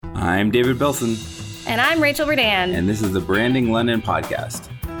I'm David Belson. And I'm Rachel Berdan. And this is the Branding London podcast.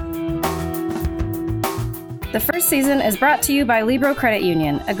 The first season is brought to you by Libro Credit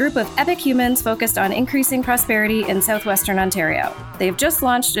Union, a group of epic humans focused on increasing prosperity in southwestern Ontario. They've just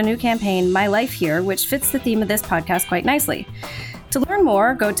launched a new campaign, My Life Here, which fits the theme of this podcast quite nicely. To learn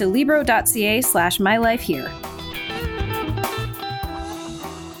more, go to libro.ca/mylifehere.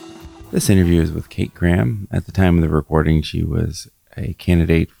 This interview is with Kate Graham. At the time of the recording, she was a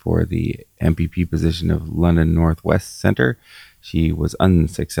candidate for the MPP position of London North West Centre. She was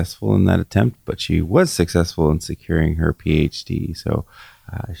unsuccessful in that attempt, but she was successful in securing her PhD. So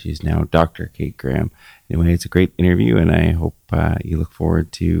she's now Dr. Kate Graham. Anyway, it's a great interview, and I hope you look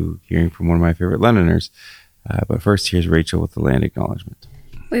forward to hearing from one of my favorite Londoners. But first, here's Rachel with the land acknowledgement.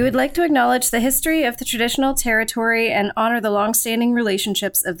 We would like to acknowledge the history of the traditional territory and honor the long-standing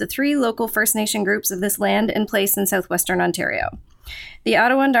relationships of the three local First Nation groups of this land in place in southwestern Ontario. The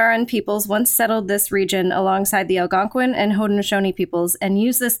Attawandaron peoples once settled this region alongside the Algonquin and Haudenosaunee peoples and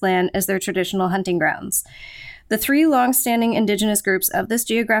used this land as their traditional hunting grounds. The three long-standing Indigenous groups of this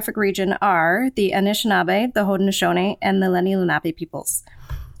geographic region are the Anishinaabe, the Haudenosaunee, and the Lenni Lenape peoples.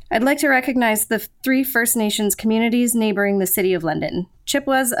 I'd like to recognize the three First Nations communities neighboring the City of London: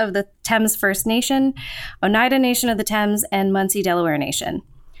 Chippewas of the Thames First Nation, Oneida Nation of the Thames, and Munsee Delaware Nation.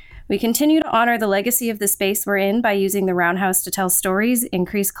 We continue to honor the legacy of the space we're in by using the Roundhouse to tell stories,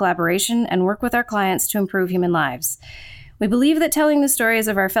 increase collaboration, and work with our clients to improve human lives. We believe that telling the stories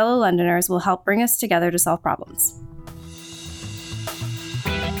of our fellow Londoners will help bring us together to solve problems.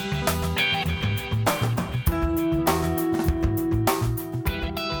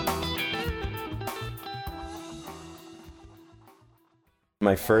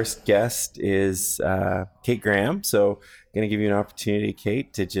 My first guest is Kate Graham. So I'm going to give you an opportunity,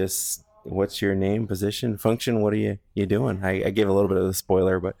 Kate, to just, what's your name, position, function? What are you doing? I gave a little bit of a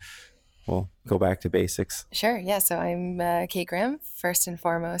spoiler, but we'll go back to basics. Sure. Yeah. So I'm Kate Graham. First and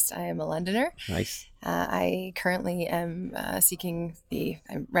foremost, I am a Londoner. Nice. I currently am I'm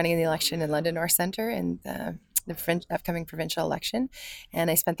running in the election in London North Centre in the upcoming provincial election.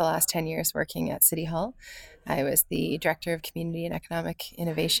 And I spent the last 10 years working at City Hall. I was the Director of Community and Economic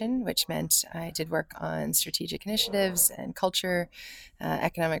Innovation, which meant I did work on strategic initiatives and culture,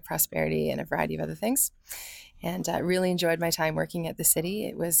 economic prosperity, and a variety of other things. And really enjoyed my time working at the city.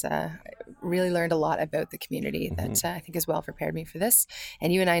 It was really learned a lot about the community that I think has well prepared me for this.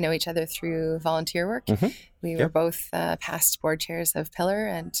 And you and I know each other through volunteer work. We were both past board chairs of Pillar,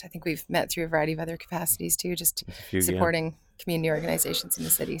 and I think we've met through a variety of other capacities too, just supporting community organizations in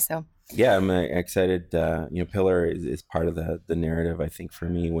the city. So yeah, I'm excited. Pillar is part of the narrative, I think, for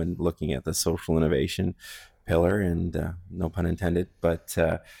me when looking at the social innovation pillar, and no pun intended, but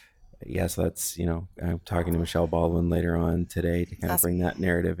so that's, I'm talking to Michelle Baldwin later on today to kind of bring that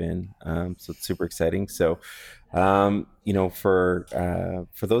narrative in. So it's super exciting. So, for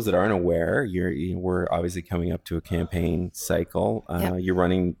those that aren't aware, we're obviously coming up to a campaign cycle. You're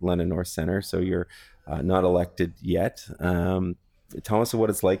running London North Centre, so you're not elected yet. Tell us what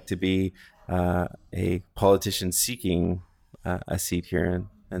it's like to be a politician seeking a seat here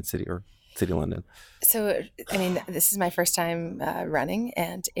in City London. So, this is my first time running,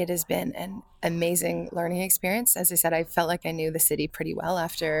 and it has been an amazing learning experience. As I said, I felt like I knew the city pretty well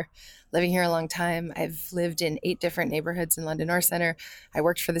after living here a long time. I've lived in 8 different neighborhoods in London North Centre. I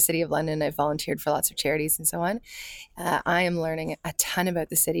worked for the City of London. I've volunteered for lots of charities and so on. I am learning a ton about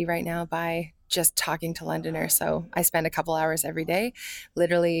the city right now by just talking to Londoners. So I spend a couple hours every day,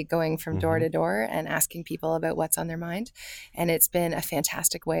 literally going from door to door and asking people about what's on their mind. And it's been a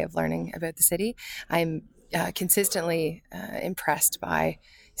fantastic way of learning about the city. I'm consistently impressed by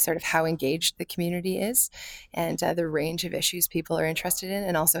sort of how engaged the community is and the range of issues people are interested in,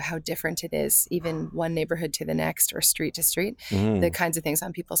 and also how different it is, even one neighborhood to the next or street to street. The kinds of things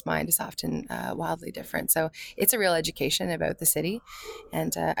on people's mind is often wildly different. So it's a real education about the city.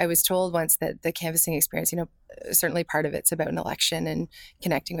 And I was told once that the canvassing experience, certainly part of it's about an election and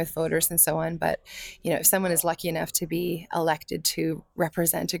connecting with voters and so on. But, if someone is lucky enough to be elected to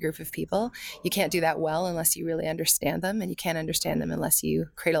represent a group of people, you can't do that well unless you really understand them, and you can't understand them unless you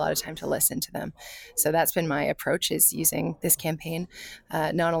create a lot of time to listen to them. So that's been my approach, is using this campaign,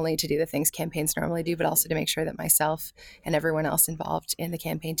 not only to do the things campaigns normally do, but also to make sure that myself and everyone else involved in the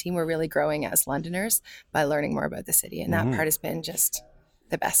campaign team, we're really growing as Londoners by learning more about the city. And that part has been just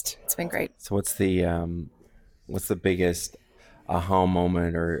the best. It's been great. So what's the biggest aha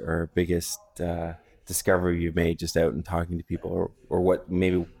moment or biggest discovery you've made just out and talking to people, or what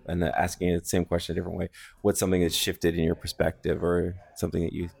maybe, and asking the same question a different way, what's something that's shifted in your perspective, or something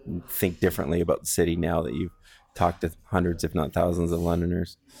that you think differently about the city now that you've talk to hundreds, if not thousands, of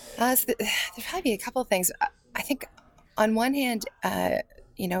Londoners? There'd probably be a couple of things. I think on one hand, a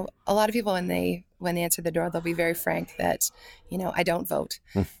lot of people when they answer the door, they'll be very frank that, I don't vote,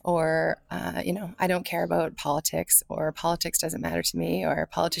 or I don't care about politics, or politics doesn't matter to me, or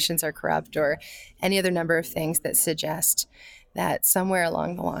politicians are corrupt, or any other number of things that suggest that somewhere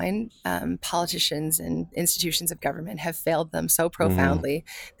along the line, politicians and institutions of government have failed them so profoundly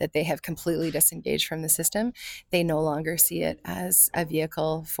that they have completely disengaged from the system. They no longer see it as a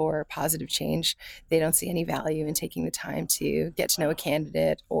vehicle for positive change. They don't see any value in taking the time to get to know a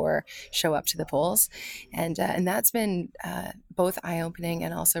candidate or show up to the polls. And that's been both eye-opening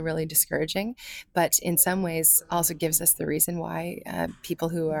and also really discouraging, but in some ways also gives us the reason why people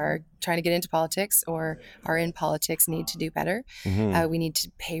who are trying to get into politics or are in politics need to do better. We need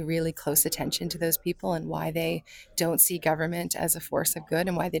to pay really close attention to those people and why they don't see government as a force of good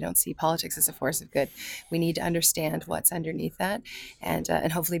and why they don't see politics as a force of good. We need to understand what's underneath that and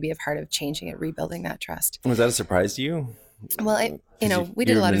hopefully be a part of changing it, rebuilding that trust. Was that a surprise to you? Well, we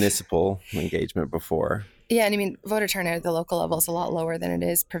did a lot of municipal engagement before. Yeah, and I mean, voter turnout at the local level is a lot lower than it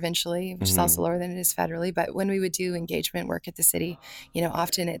is provincially, which is also lower than it is federally. But when we would do engagement work at the city,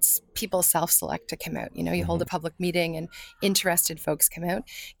 often it's people self-select to come out. You hold a public meeting and interested folks come out.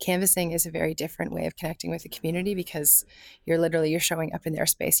 Canvassing is a very different way of connecting with the community because you're showing up in their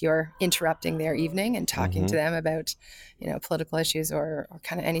space. You're interrupting their evening and talking to them about, political issues or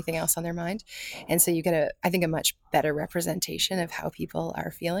kind of anything else on their mind. And so you get I think a much better representation of how people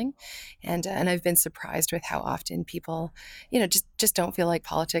are feeling. And I've been surprised with how often people, just don't feel like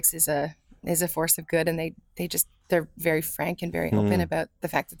politics is a force of good, and they're very frank and very open about the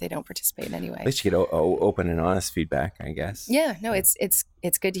fact that they don't participate in any way. At least you get open and honest feedback, I guess. Yeah, no, it's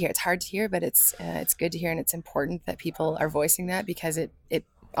good to hear. It's hard to hear, but it's good to hear, and it's important that people are voicing that because it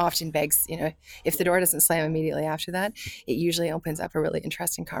often begs, if the door doesn't slam immediately after that, it usually opens up a really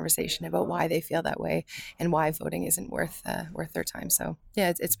interesting conversation about why they feel that way and why voting isn't worth their time. So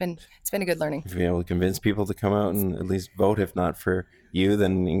yeah, it's been a good learning. Have you been able to convince people to come out and at least vote, if not for you,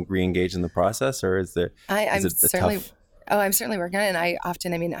 then re-engage in the process, or is there? I'm certainly working on it. And I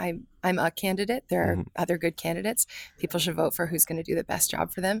often, I'm a candidate. There are other good candidates. People should vote for who's going to do the best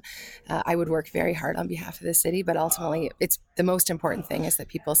job for them. I would work very hard on behalf of the city, but ultimately it's the most important thing is that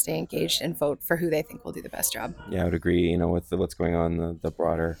people stay engaged and vote for who they think will do the best job. Yeah, I would agree, with what's going on, the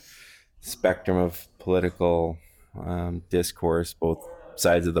broader spectrum of political discourse, both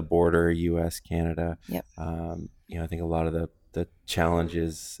sides of the border, U.S., Canada. Yep. I think a lot of the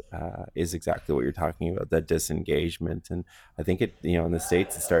challenges is exactly what you're talking about, that disengagement. And I think it, in the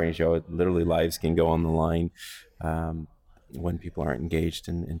States, it's starting to show it. Literally lives can go on the line when people aren't engaged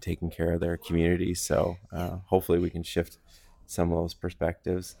in taking care of their communities. So hopefully we can shift some of those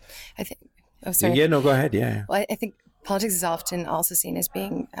perspectives. I think, sorry. Yeah, no, go ahead. Yeah. Well, I think politics is often also seen as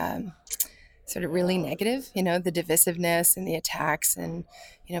being sort of really negative, the divisiveness and the attacks and,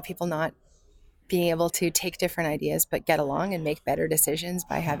 people not being able to take different ideas but get along and make better decisions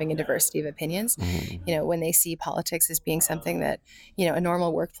by having a diversity of opinions. When they see politics as being something that, a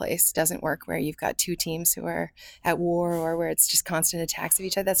normal workplace doesn't work, where you've got two teams who are at war or where it's just constant attacks of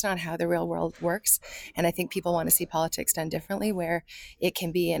each other. That's not how the real world works. And I think people want to see politics done differently, where it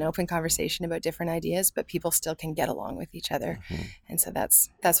can be an open conversation about different ideas, but people still can get along with each other. And so that's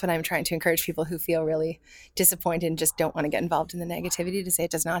what I'm trying to encourage people who feel really disappointed and just don't want to get involved in the negativity, to say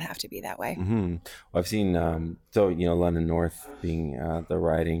it does not have to be that way. Well, I've seen, London North being the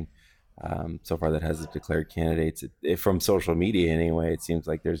riding so far that has declared candidates. From social media anyway, it seems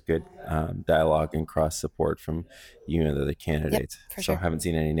like there's good dialogue and cross support from you and the other candidates. Yep, for so sure. I haven't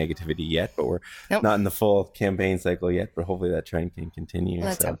seen any negativity yet, but we're not in the full campaign cycle yet, but hopefully that trend can continue.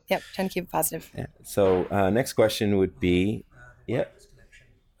 Let's hope. Yep, trying to keep it positive. Yeah. So next question would be, okay.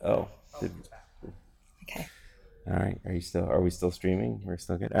 All right. Are we still streaming? We're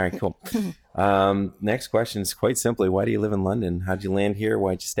still good. All right, cool. Next question is quite simply, why do you live in London? How'd you land here?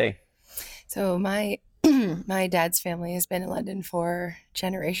 Why'd you stay? So my dad's family has been in London for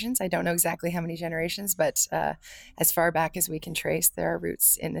generations. I don't know exactly how many generations, but as far back as we can trace, there are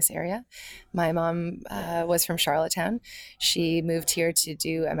roots in this area. My mom was from Charlottetown. She moved here to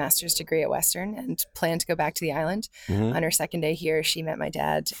do a master's degree at Western and planned to go back to the island. On her second day here, she met my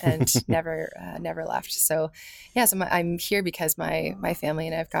dad and never left. So yeah, so I'm here because my family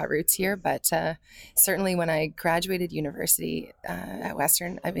and I've got roots here. But certainly when I graduated university at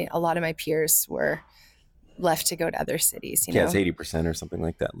Western, a lot of my peers were left to go to other cities, Yeah, it's 80% or something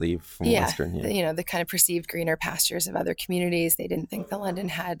like that leave from Western. Yeah, the kind of perceived greener pastures of other communities. They didn't think that London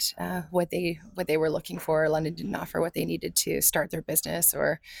had what they were looking for. London didn't offer what they needed to start their business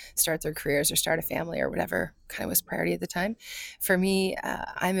or start their careers or start a family or whatever kind of was priority at the time. For me,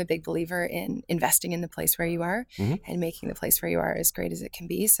 I'm a big believer in investing in the place where you are and making the place where you are as great as it can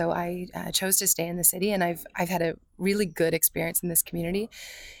be. So I chose to stay in the city, and I've had a really good experience in this community.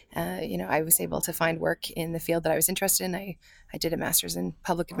 I was able to find work in the field that I was interested in. I did a master's in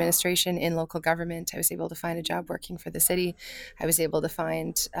public administration in local government. I was able to find a job working for the city. I was able to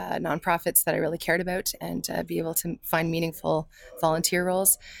find nonprofits that I really cared about and be able to find meaningful volunteer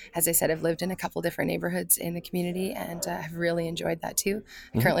roles. As I said, I've lived in a couple different neighborhoods in the community and have really enjoyed that too.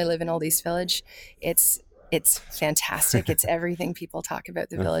 I currently live in Old East Village. It's fantastic. It's everything people talk about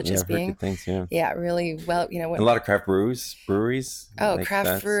the village as being. Things, really well. A lot of craft breweries. Oh, like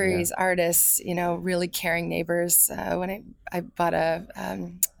craft breweries, artists. Really caring neighbors. When I bought a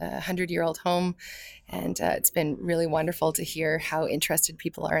 100-year-old home, and it's been really wonderful to hear how interested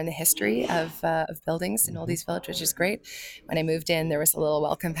people are in the history of buildings in Old East Village, which is great. When I moved in, there was a little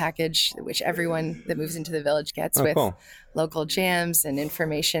welcome package, which everyone that moves into the village gets with local jams and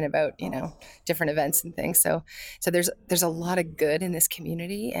information about different events and things. So there's a lot of good in this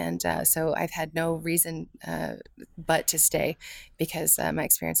community, and so I've had no reason but to stay because my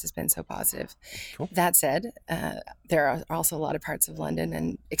experience has been so positive. Cool. That said, there are also a lot of parts of London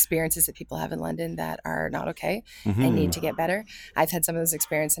and experiences that people have in London that are not okay and need to get better. I've had some of those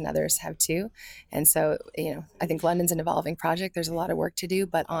experiences and others have too. And so, I think London's an evolving project. There's a lot of work to do,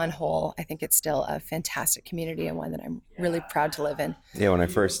 but on whole, I think it's still a fantastic community and one that I'm really proud to live in. Yeah, when I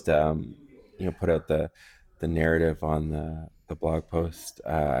first, put out the narrative on the blog post,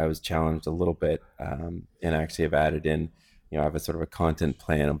 I was challenged a little bit and actually have added in, I have a sort of a content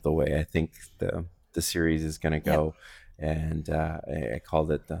plan of the way I think the series is going to go. Yep. And I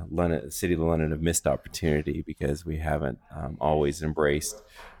called it the City of London of Missed Opportunity because we haven't always embraced,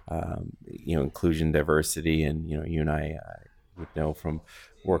 inclusion, diversity. And, you and I would know from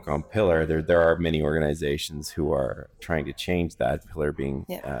work on Pillar, there are many organizations who are trying to change that, Pillar being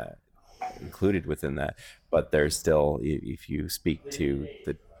included within that. But there's still, if you speak to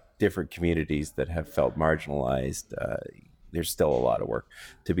the different communities that have felt marginalized, there's still a lot of work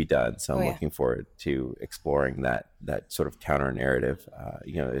to be done. So I'm looking forward to exploring that sort of counter narrative.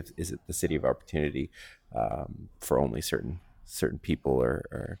 Is it the city of opportunity for only certain people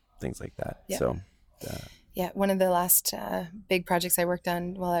or things like that? Yeah. So, one of the last big projects I worked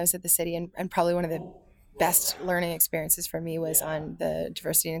on while I was at the city, and probably one of the best learning experiences for me, was on the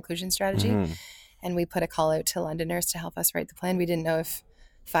diversity and inclusion strategy. And we put a call out to Londoners to help us write the plan. We didn't know if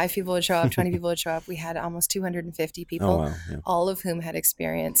 5 people would show up, 20 people would show up. We had almost 250 people, all of whom had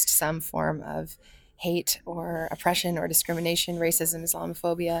experienced some form of hate or oppression or discrimination, racism,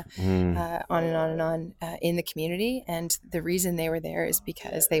 Islamophobia, on and on and on in the community. And the reason they were there is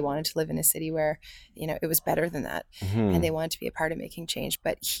because they wanted to live in a city where, it was better than that. And they wanted to be a part of making change.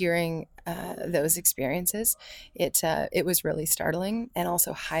 But hearing those experiences, it was really startling and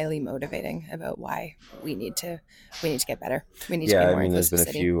also highly motivating about why we need to get better. We need to be more inclusive. There's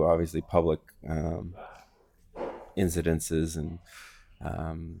been a few obviously public incidences and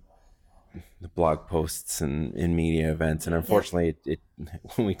the blog posts and in media events, and unfortunately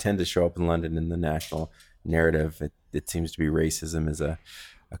when we tend to show up in London in the national narrative, it seems to be racism is a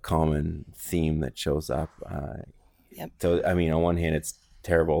common theme that shows up. So on one hand it's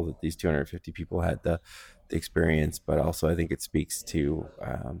terrible that these 250 people had the experience, but also I think it speaks to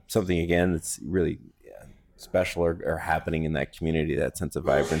something again that's really special or happening in that community, that sense of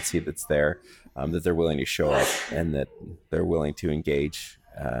vibrancy that's there, that they're willing to show up and that they're willing to engage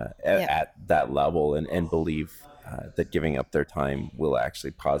at that level and believe that giving up their time will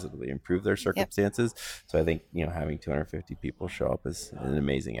actually positively improve their circumstances. So I think, having 250 people show up is an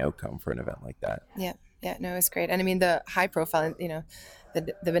amazing outcome for an event like that. No, it's great. And I mean, the high profile,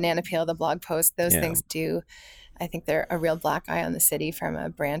 the banana peel, the blog post, those things do, I think they're a real black eye on the city from a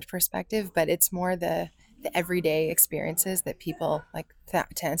brand perspective, but it's more the everyday experiences that people like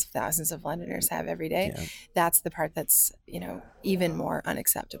tens of thousands of Londoners have every day. That's the part that's, even more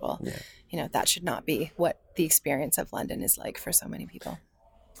unacceptable. That should not be what the experience of London is like for so many people.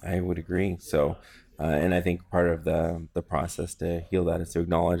 I would agree. So, and I think part of the process to heal that is to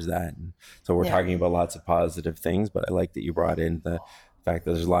acknowledge that. And so we're talking about lots of positive things, but I like that you brought in the fact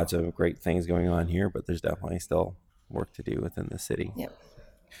that there's lots of great things going on here, but there's definitely still work to do within the city.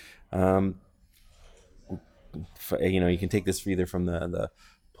 You can take this either from the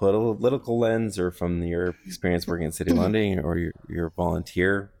political lens or from your experience working in City of London or your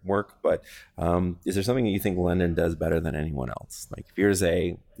volunteer work, but is there something that you think London does better than anyone else? Like if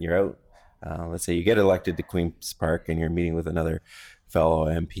you're out, let's say you get elected to Queen's Park and you're meeting with another fellow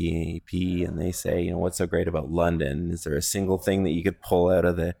MP, and they say, what's so great about London? Is there a single thing that you could pull out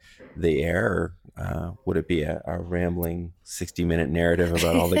of the air, or would it be a rambling 60-minute narrative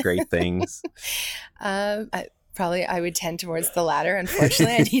about all the great things? I would tend towards the latter.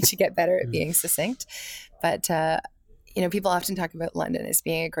 Unfortunately, I need to get better at being succinct. But, people often talk about London as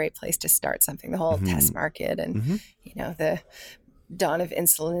being a great place to start something, the whole test market and, the dawn of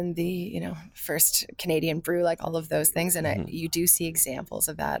insulin, the, first Canadian brew, like all of those things. And you do see examples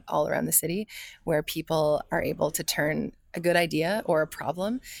of that all around the city where people are able to turn a good idea or a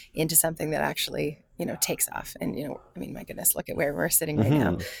problem into something that actually takes off. And, my goodness, look at where we're sitting right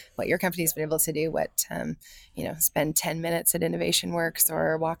now, what your company's been able to do, spend 10 minutes at Innovation Works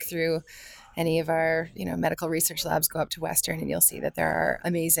or walk through any of our, medical research labs, go up to Western and you'll see that there are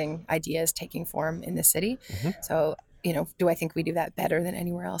amazing ideas taking form in the city. So, do I think we do that better than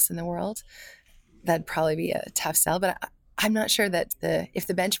anywhere else in the world? That'd probably be a tough sell, but I'm not sure that if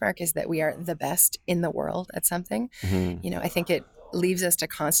the benchmark is that we are the best in the world at something, I think it leaves us to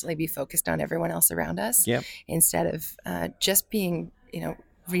constantly be focused on everyone else around us instead of just being,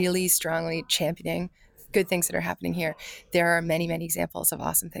 really strongly championing good things that are happening here. There are many, many examples of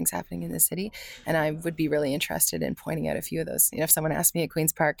awesome things happening in the city. And I would be really interested in pointing out a few of those. If someone asked me at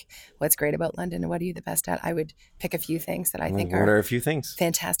Queen's Park, what's great about London and what are you the best at? I would pick a few things that I think are a few things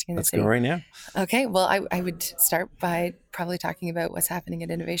fantastic in the city. Let's go right now. Okay. Well, I would start by probably talking about what's happening at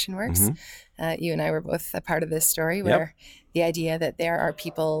Innovation Works. You and I were both a part of this story where the idea that there are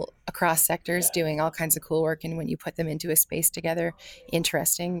people across sectors doing all kinds of cool work, and when you put them into a space together,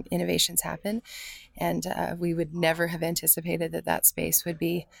 interesting innovations happen. And we would never have anticipated that space would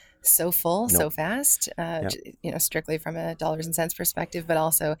be so full so fast, strictly from a dollars and cents perspective, but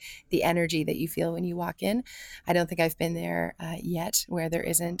also the energy that you feel when you walk in. I don't think I've been there yet where there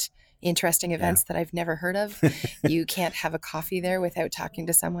isn't interesting events that I've never heard of. You can't have a coffee there without talking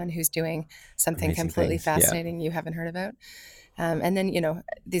to someone who's doing something amazing completely fascinating you haven't heard about. And then,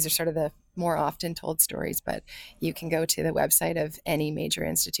 these are sort of the more often told stories, but you can go to the website of any major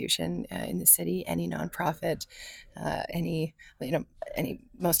institution in the city, any nonprofit,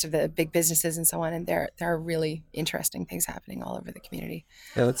 most of the big businesses and so on. And there are really interesting things happening all over the community.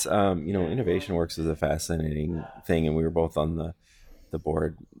 Yeah, that's, Innovation Works is a fascinating thing. And we were both on the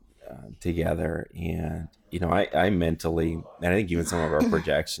board together. And, I mentally, and I think even some of our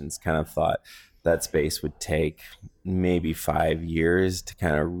projections kind of thought that space would take maybe 5 years to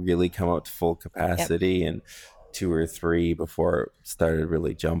kind of really come up to full capacity and 2 or 3 before it started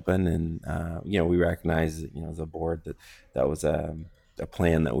really jumping. And, we recognized, as a board that was a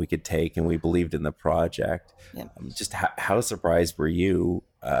plan that we could take, and we believed in the project. Just how surprised were you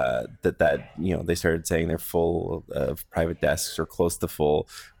that they started saying they're full of private desks or close to full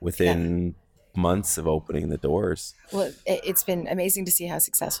within months of opening the doors? Well, it's been amazing to see how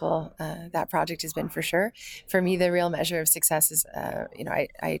successful that project has been, for sure. For me, the real measure of success is,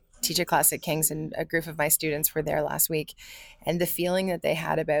 I teach a class at King's, and a group of my students were there last week, and the feeling that they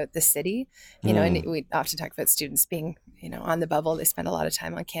had about the city, and we often talk about students being, on the bubble. They spend a lot of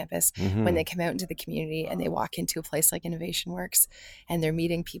time on campus. When they come out into the community and they walk into a place like Innovation Works, and they're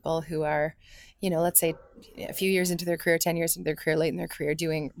meeting people who are, let's say a few years into their career, 10 years into their career, late in their career,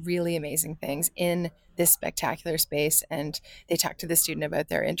 doing really amazing things in this spectacular space, and they talk to the student about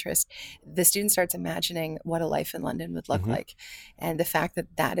their interest. The student starts imagining what a life in London would look like. And the fact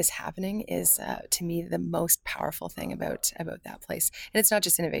that is happening is, to me, the most powerful thing about that place. And it's not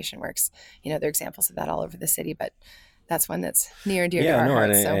just Innovation Works. There are examples of that all over the city, but that's one that's near and dear to our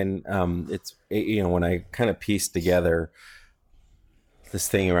hearts. And it's, when I kind of pieced together this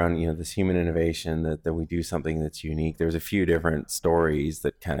thing around, this human innovation, that we do something that's unique. There's a few different stories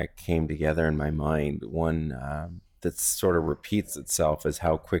that kind of came together in my mind. One that sort of repeats itself is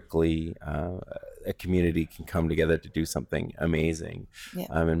how quickly a community can come together to do something amazing.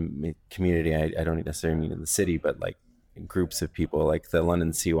 And community, I don't necessarily mean in the city, but like groups of people, like the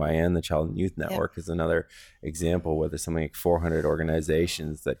London CYN, the Child and Youth Network, is another example where there's something like 400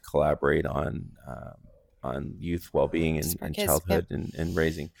 organizations that collaborate on youth well-being and childhood and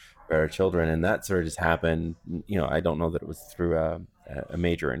raising better children. And that sort of just happened. I don't know that it was through a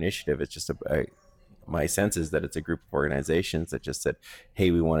major initiative. It's just my sense is that it's a group of organizations that just said,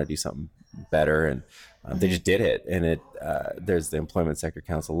 hey, we want to do something better. And they just did it. And there's the Employment Sector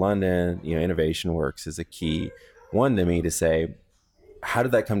Council London, Innovation Works is a key one to me to say, how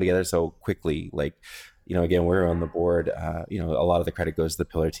did that come together so quickly? Like, again, we're on the board. A lot of the credit goes to the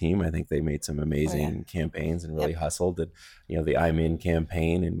Pillar team. I think they made some amazing campaigns and really hustled. And the I'm In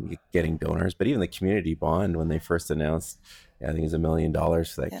campaign and getting donors, but even the community bond when they first announced, I think it was $1 million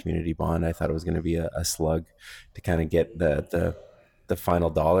for that community bond. I thought it was going to be a slug to kind of get the final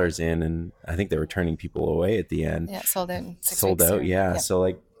dollars in, and I think they were turning people away at the end. Yeah, sold out in 6 sold weeks. out. Yeah. So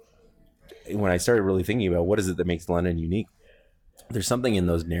like when I started really thinking about what is it that makes London unique, there's something in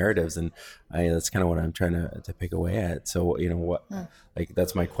those narratives, and that's kind of what I'm trying to pick away at. So like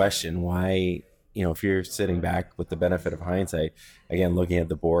that's my question. Why, if you're sitting back with the benefit of hindsight, again looking at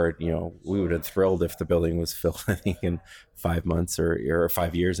the board, we would have thrilled if the building was filled, I think in 5 months or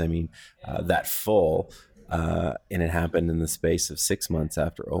 5 years. I mean, that full. And it happened in the space of 6 months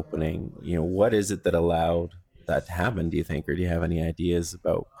after opening. What is it that allowed that to happen, do you think? Or do you have any ideas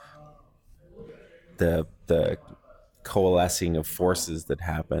about the coalescing of forces that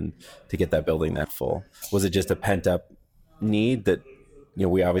happened to get that building that full? Was it just a pent up need that,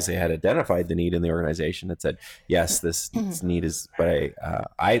 we obviously had identified the need in the organization that said, yes, this need is, but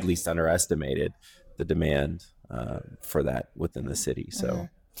I at least underestimated the demand for that within the city. So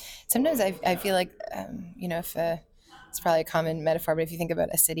sometimes I feel like, if it's probably a common metaphor, but if you think about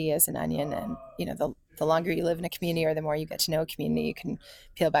a city as an onion, and, the longer you live in a community or the more you get to know a community, you can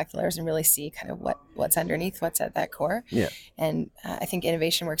peel back the layers and really see kind of what's underneath, what's at that core. Yeah. And I think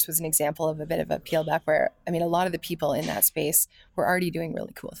Innovation Works was an example of a bit of a peel back where, a lot of the people in that space were already doing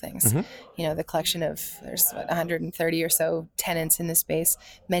really cool things. The collection of, there's 130 or so tenants in this space,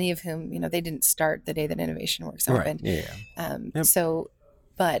 many of whom, they didn't start the day that Innovation Works opened. Right. Yeah.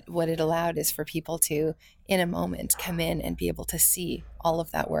 But what it allowed is for people to, in a moment, come in and be able to see all of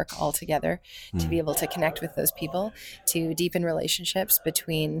that work all together, to be able to connect with those people, to deepen relationships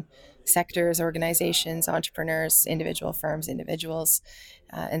between sectors, organizations, entrepreneurs, individual firms, individuals,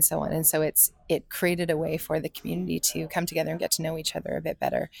 and so on. And so it created a way for the community to come together and get to know each other a bit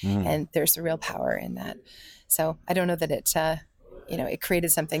better. And there's a real power in that. So I don't know that it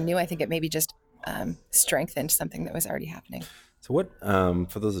created something new. I think it maybe just strengthened something that was already happening. So what,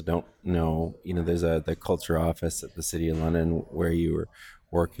 for those that don't know, there's the culture office at the City of London where you were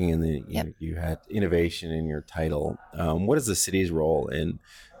working, and you had innovation in your title. What is the city's role in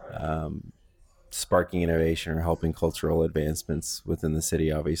sparking innovation or helping cultural advancements within the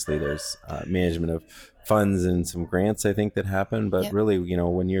city? Obviously, there's management of funds and some grants, I think, that happen. But really,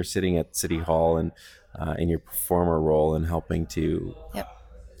 when you're sitting at City Hall and in your performer role and helping to,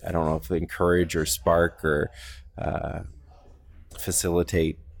 I don't know if encourage or spark or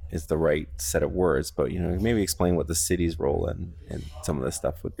facilitate is the right set of words, but maybe explain what the city's role in some of this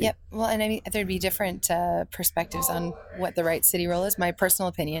stuff would be. Yep. Well, and there'd be different perspectives on what the right city role is. My personal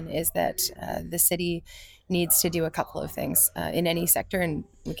opinion is that the city needs to do a couple of things in any sector, and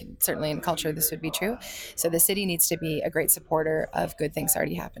we can certainly in culture this would be true. So the city needs to be a great supporter of good things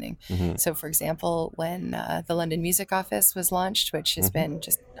already happening. So for example, when the London Music Office was launched, which has been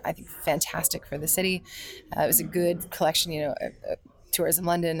just, I think, fantastic for the city, it was a good collection, Tourism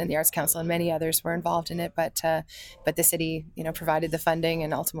London and the Arts Council and many others were involved in it, but the city, provided the funding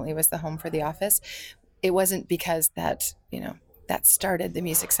and ultimately was the home for the office. It wasn't because that started the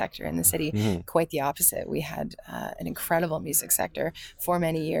music sector in the city. Quite the opposite. We had an incredible music sector for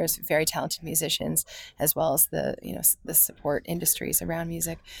many years, very talented musicians, as well as the support industries around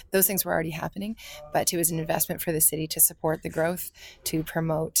music. Those things were already happening, but it was an investment for the city to support the growth, to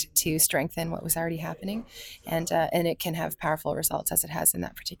promote, to strengthen what was already happening, and it can have powerful results, as it has in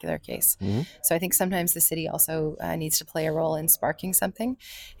that particular case. So I think sometimes the city also needs to play a role in sparking something,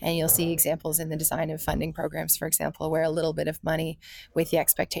 and you'll see examples in the design of funding programs, for example, where a little bit of money with the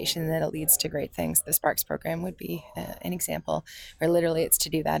expectation that it leads to great things. The Sparks program would be an example where literally it's to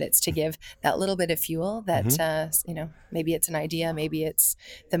do that. It's to give that little bit of fuel that, maybe it's an idea, maybe it's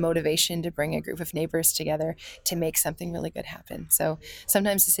the motivation to bring a group of neighbors together to make something really good happen. So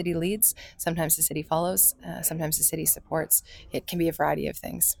sometimes the city leads, sometimes the city follows, sometimes the city supports. It can be a variety of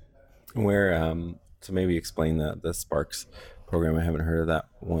things. So maybe explain the Sparks program. I haven't heard of that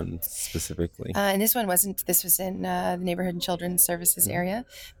one specifically. And this one wasn't. This was in the Neighborhood and Children's Services area,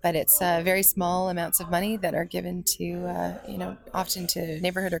 but it's very small amounts of money that are given to, often to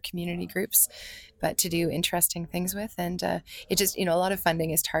neighborhood or community groups, but to do interesting things with. And it just, a lot of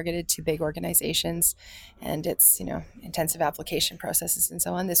funding is targeted to big organizations, and it's, intensive application processes and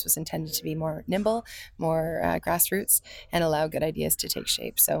so on. This was intended to be more nimble, more grassroots, and allow good ideas to take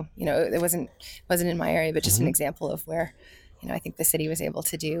shape. So, it wasn't in my area, but just an example of where, I think the city was able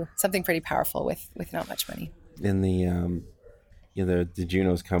to do something pretty powerful with not much money. In the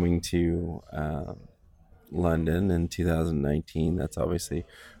Junos coming to London in 2019, that's obviously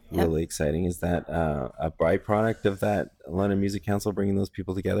really exciting. Is that a byproduct of that London Music Council bringing those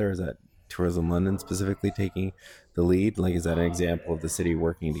people together? Is that Tourism London specifically taking the lead? Like, is that an example of the city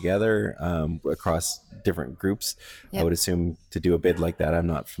working together across different groups? I would assume to do a bid like that. I'm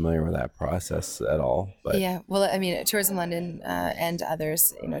not familiar with that process at all. But yeah, well, I mean, Tourism London and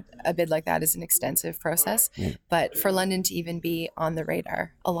others, a bid like that is an extensive process. But for London to even be on the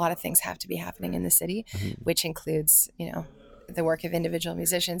radar, a lot of things have to be happening in the city, which includes, the work of individual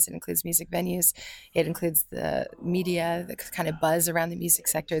musicians. It includes music venues. It includes the media, the kind of buzz around the music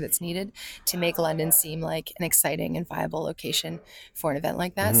sector that's needed to make London seem like an exciting and viable location for an event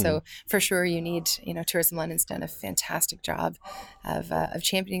like that. So for sure, you need, Tourism London's done a fantastic job of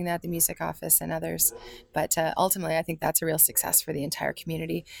championing that, the music office and others. But ultimately, I think that's a real success for the entire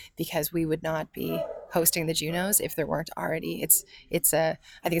community, because we would not be hosting the Junos if there weren't already. I think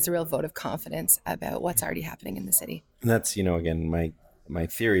it's a real vote of confidence about what's already happening in the city. And that's, again, my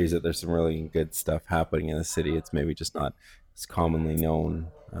theory is that there's some really good stuff happening in the city. It's maybe just not as commonly known.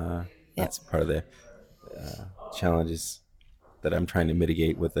 That's part of the challenges that I'm trying to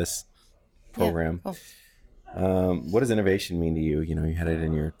mitigate with this program. What does innovation mean to you? You had it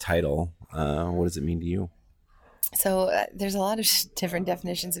in your title. What does it mean to you? So there's a lot of different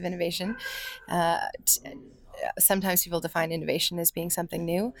definitions of innovation. Sometimes people define innovation as being something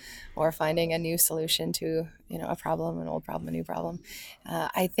new, or finding a new solution to a problem, an old problem, a new problem.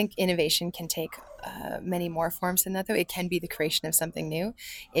 I think innovation can take many more forms than that, though. It can be the creation of something new.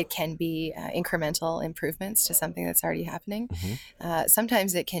 It can be incremental improvements to something that's already happening.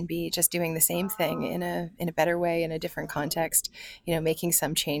 Sometimes it can be just doing the same thing in a better way, in a different context, making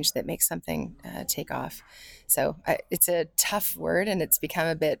some change that makes something take off. So it's a tough word, and it's become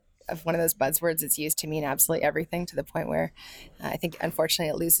a bit of one of those buzzwords that's used to mean absolutely everything, to the point where I think, unfortunately,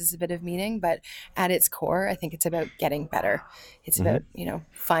 it loses a bit of meaning. But at its core, I think it's about getting better. It's about,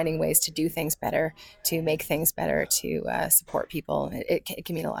 finding ways to do things better, to make things better, to support people. It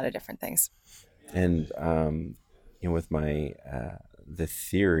can mean a lot of different things. And, with my, the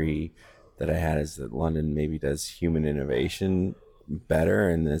theory that I had is that London maybe does human innovation better.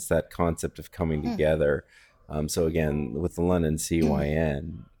 And it's that concept of coming together. So again, with the London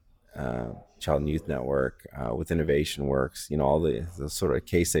CYN, Child and Youth Network, with Innovation Works, all the sort of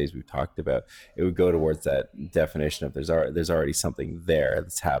case studies we've talked about, it would go towards that definition of there's already something there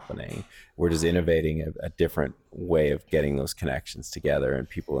that's happening. We're just innovating a different way of getting those connections together and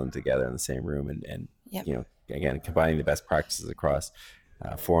people together in the same room, and again, combining the best practices across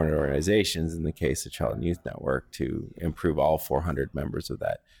 400 organizations in the case of Child and Youth Network to improve all 400 members of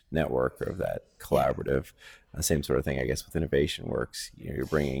that network, or of that collaborative. Same sort of thing, I guess, with Innovation Works. You're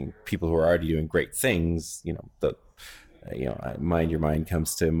bringing people who are already doing great things. Mind Your Mind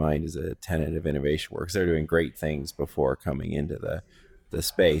comes to mind as a tenet of Innovation Works. They're doing great things before coming into the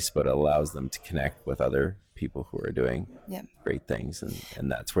space, but it allows them to connect with other people who are doing great things,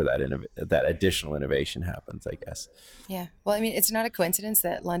 and that's where that additional innovation happens, I guess. Yeah, well, I mean, it's not a coincidence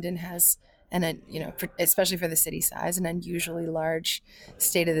that London has especially for the city size, an unusually large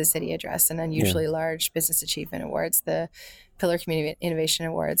State of the City address, and unusually large business achievement awards. The Pillar Community Innovation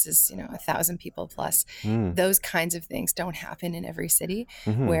Awards is 1,000 people plus. Those kinds of things don't happen in every city,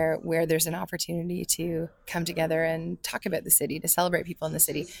 where there's an opportunity to come together and talk about the city, to celebrate people in the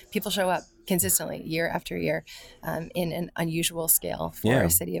city. People show up consistently year after year, in an unusual scale for a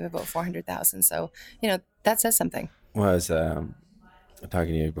city of about 400,000. So that says something. Well, I was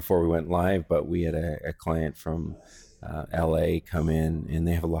talking to you before we went live, but we had a client from LA come in, and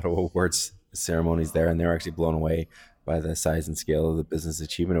they have a lot of awards ceremonies there, and they're actually blown away by the size and scale of the Business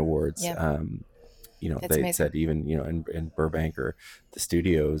Achievement Awards. They amazing. Said even in Burbank or the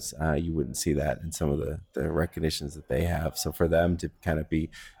studios, you wouldn't see that in some of the recognitions that they have. So for them to kind of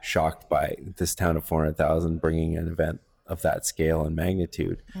be shocked by this town of 400,000 bringing an event of that scale and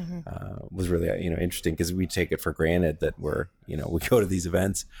magnitude was really interesting, because we take it for granted that we go to these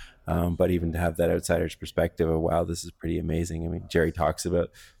events, but even to have that outsider's perspective of, wow, this is pretty amazing. I mean, Jerry talks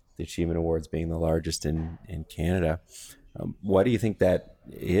about the Achievement Awards being the largest in Canada. Why do you think that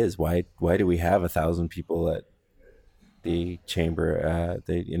is? Why do we have 1,000 people at the Chamber,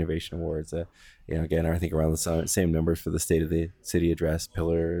 the Innovation Awards? Again, I think around the same numbers for the State of the City Address.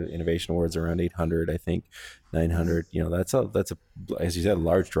 Pillar Innovation Awards around 800, I think 900. That's a as you said, a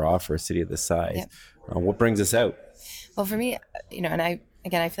large draw for a city of this size. What brings us out? Well, for me, and I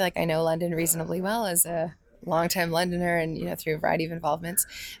feel like I know London reasonably well as a longtime Londoner, and through a variety of involvements.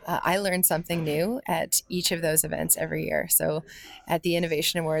 I learned something new at each of those events every year. So at the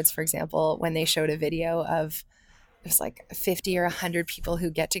Innovation Awards, for example, when they showed a video of there's like 50 or 100 people who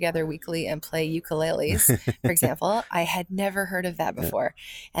get together weekly and play ukuleles, for example. I had never heard of that before.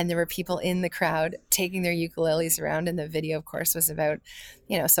 And there were people in the crowd taking their ukuleles around. And the video, of course, was about,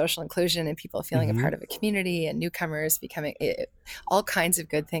 social inclusion and people feeling a part of a community and newcomers becoming all kinds of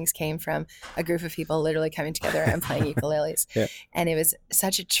good things came from a group of people literally coming together and playing ukuleles. And it was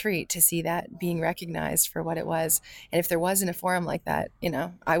such a treat to see that being recognized for what it was. And if there wasn't a forum like that,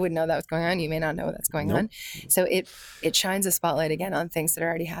 I wouldn't know that was going on. You may not know that's going on. So it shines a spotlight again on things that are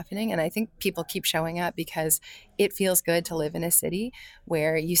already happening. And I think people keep showing up because it feels good to live in a city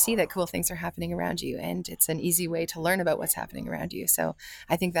where you see that cool things are happening around you. And it's an easy way to learn about what's happening around you. So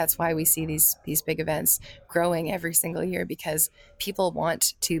I think that's why we see these big events growing every single year, because people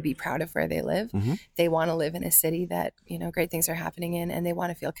want to be proud of where they live. They want to live in a city that, great things are happening in, and they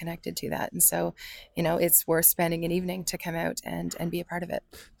want to feel connected to that. And so, it's worth spending an evening to come out and be a part of it.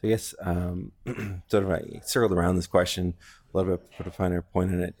 So I guess sort of I circled around this question a little bit, put a finer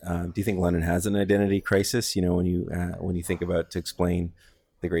point in it. Do you think London has an identity crisis? When you think about to explain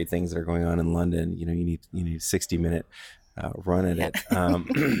the great things that are going on in London, you need a 60-minute run at it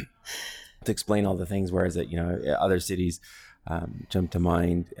to explain all the things. Whereas other cities jump to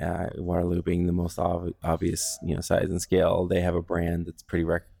mind, Waterloo being the most obvious, size and scale. They have a brand that's pretty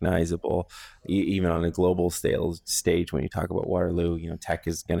recognizable, even on a global stage. When you talk about Waterloo, tech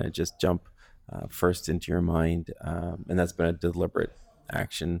is going to just jump first into your mind, and that's been a deliberate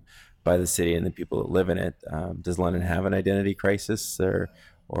action by the city and the people that live in it. Does London have an identity crisis,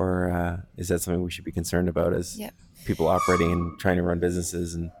 or is that something we should be concerned about as people operating and trying to run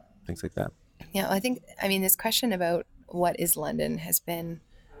businesses and things like that? Yeah, I think this question about what is London has been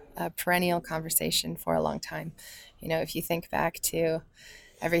a perennial conversation for a long time. If you think back to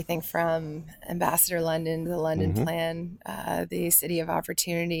everything from Ambassador London, the London Plan, the City of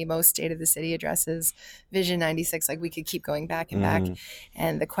Opportunity, most State of the City addresses, Vision 96, we could keep going back and back.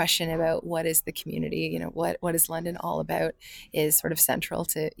 And the question about what is the community, what is London all about, is sort of central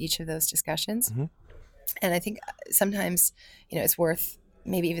to each of those discussions. And I think sometimes, it's worth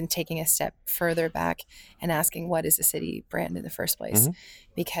maybe even taking a step further back and asking, what is a city brand in the first place?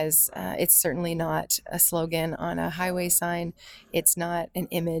 Because it's certainly not a slogan on a highway sign. It's not an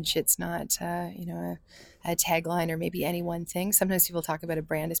image. It's not, a tagline or maybe any one thing. Sometimes people talk about a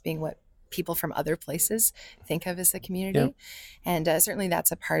brand as being what people from other places think of as the community. And certainly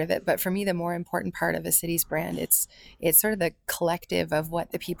that's a part of it. But for me, the more important part of a city's brand, it's sort of the collective of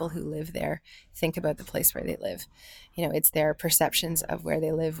what the people who live there think about the place where they live. It's their perceptions of where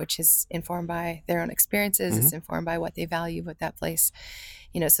they live, which is informed by their own experiences. It's informed by what they value about that place.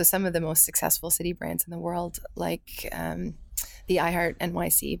 So some of the most successful city brands in the world, like the iHeart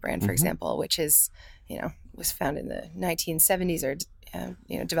NYC brand, for example, which is, was founded in the 1970s or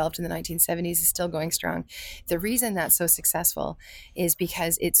developed in the 1970s, is still going strong. The reason that's so successful is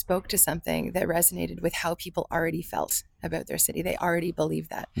because it spoke to something that resonated with how people already felt about their city. They already believed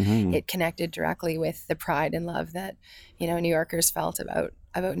that. It connected directly with the pride and love that, New Yorkers felt about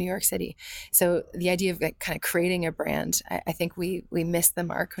New York City. So the idea of kind of creating a brand, I think we miss the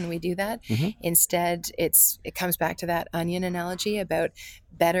mark when we do that. Instead, it comes back to that onion analogy about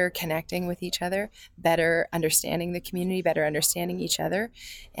better connecting with each other, better understanding the community, better understanding each other.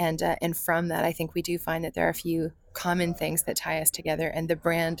 And from that, I think we do find that there are a few common things that tie us together, and the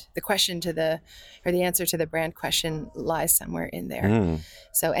answer to the brand question lies somewhere in there.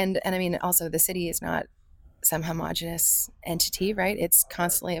 So, and also the city is not some homogenous entity, right? It's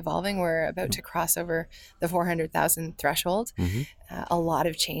constantly evolving. We're about to cross over the 400,000 threshold. A lot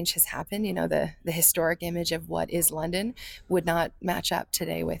of change has happened. The historic image of what is London would not match up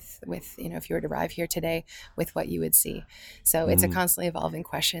today with if you were to arrive here today, with what you would see. So it's a constantly evolving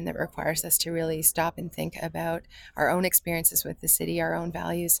question that requires us to really stop and think about our own experiences with the city, our own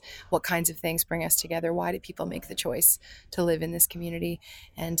values, what kinds of things bring us together, why do people make the choice to live in this community?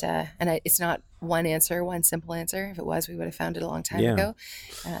 And it's not one answer, one simple answer. If it was, we would have found it a long time ago.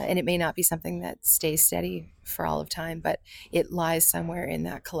 And it may not be something that stays steady for all of time, but it lies somewhere in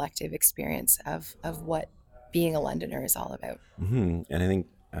that collective experience of what being a Londoner is all about. And I think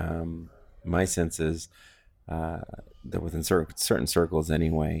my sense is that within certain circles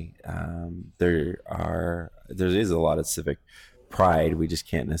anyway, there is a lot of civic pride. We just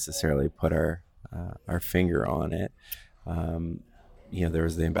can't necessarily put our finger on it. There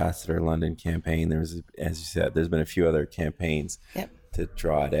was the Ambassador London campaign. There was, as you said, there's been a few other campaigns to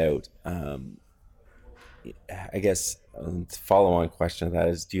draw it out. I guess follow-on question of that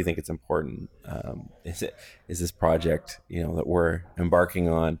is, do you think it's important? Is this project, that we're embarking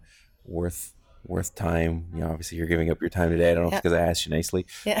on worth time? Obviously you're giving up your time today. I don't know if it's because I asked you nicely,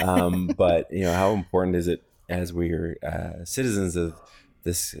 but how important is it as we're citizens of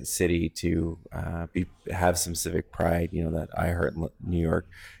this city to have some civic pride, that I Heart New York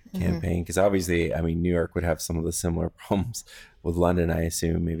campaign, because obviously, I mean, New York would have some of the similar problems with London, I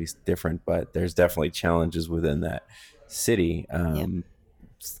assume. Maybe it's different, but there's definitely challenges within that city.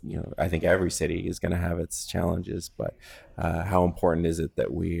 I think every city is going to have its challenges, but how important is it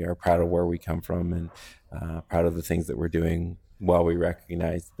that we are proud of where we come from and proud of the things that we're doing, while we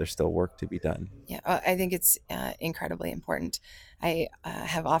recognize there's still work to be done? Yeah, I think it's incredibly important. I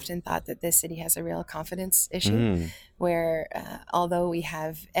have often thought that this city has a real confidence issue where although we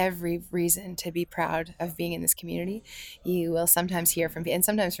have every reason to be proud of being in this community, you will sometimes hear from, and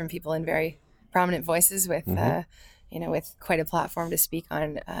sometimes from people in very prominent voices with with quite a platform to speak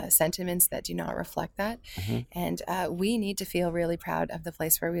on sentiments that do not reflect that. And we need to feel really proud of the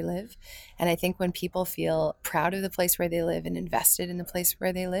place where we live. And I think when people feel proud of the place where they live and invested in the place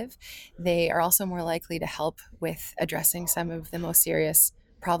where they live, they are also more likely to help with addressing some of the most serious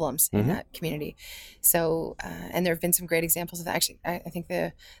problems in that community. So, and there have been some great examples of that. Actually, I think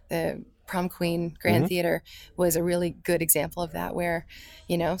the Prom Queen Grand Theater was a really good example of that, where,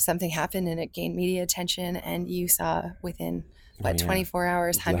 something happened and it gained media attention, and you saw within 24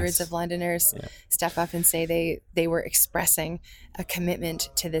 hours, hundreds of Londoners step up and say they were expressing a commitment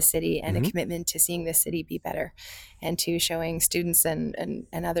to the city and a commitment to seeing the city be better, and to showing students and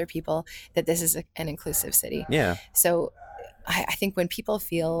other people that this is an inclusive city. Yeah. So I think when people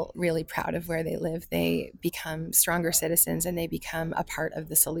feel really proud of where they live, they become stronger citizens, and they become a part of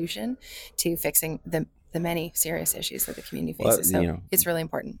the solution to fixing the many serious issues that the community faces. So it's really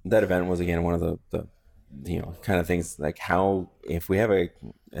important. That event was, again, one of the kind of things, like how, if we have a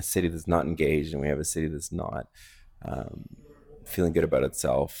city that's not engaged, and we have a city that's not feeling good about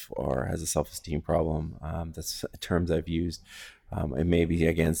itself, or has a self-esteem problem, that's terms I've used. It may be,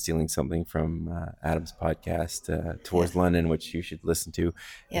 again, stealing something from Adam's podcast, Towards London, which you should listen to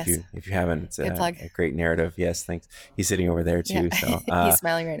if you haven't. It's a great narrative. Yes, thanks. He's sitting over there too. Yeah. So he's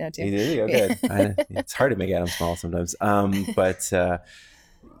smiling right now too. Good. It's hard to make Adam smile sometimes. But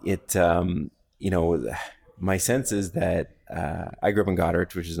my sense is that I grew up in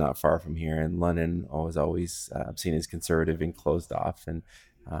Goderich, which is not far from here, and London was always seen as conservative and closed off and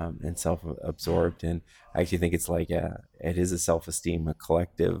self-absorbed. And I actually think it's like it is a self-esteem, a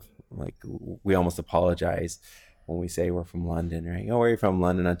collective. Like, we almost apologize when we say we're from London, right? Oh, where are you from?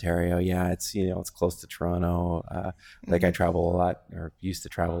 London, Ontario. Yeah, it's it's close to Toronto. Like, I travel a lot, or used to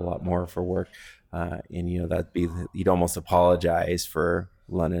travel a lot more for work, and that'd be, you'd almost apologize for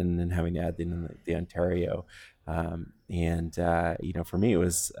London and having to add the Ontario. For me, it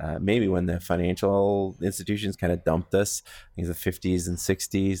was maybe when the financial institutions kind of dumped us. I think the 50s and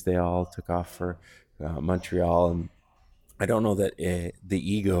 60s, they all took off for Montreal. And I don't know that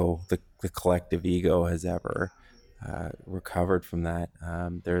the ego, the collective ego, has ever recovered from that.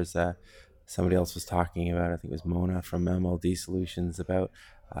 There's somebody else was talking about, I think it was Mona from MLD Solutions, about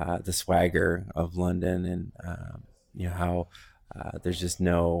the swagger of London, and how there's just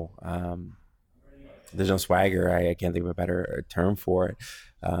no swagger. I can't think of a better term for it.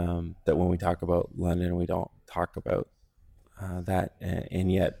 That when we talk about London, we don't talk about that.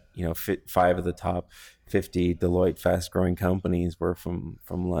 And yet, 5 of the top 50 Deloitte fast-growing companies were from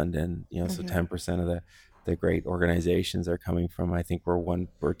London. So 10% of the great organizations are coming from, I think we're 1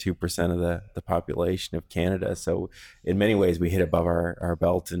 or 2% of the population of Canada. So in many ways, we hit above our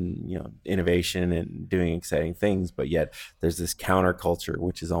belt in innovation and doing exciting things, but yet there's this counterculture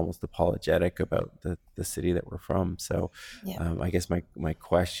which is almost apologetic about the city that we're from. So I guess my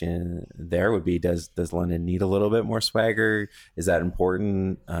question there would be, does London need a little bit more swagger? Is that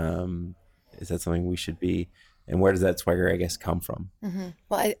important? Is that something we should be? And where does that swagger, I guess, come from?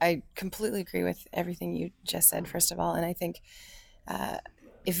 Well, I completely agree with everything you just said, first of all. And I think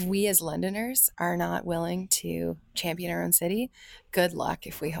if we as Londoners are not willing to champion our own city, good luck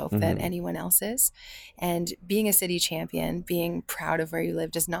if we hope that anyone else is. And being a city champion, being proud of where you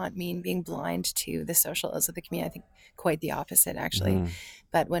live, does not mean being blind to the social ills of the community. I think quite the opposite, actually.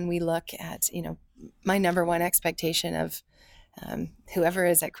 But when we look at, my number one expectation of whoever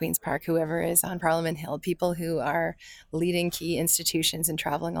is at Queen's Park, whoever is on Parliament Hill, people who are leading key institutions and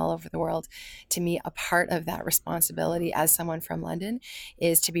traveling all over the world, to me, a part of that responsibility as someone from London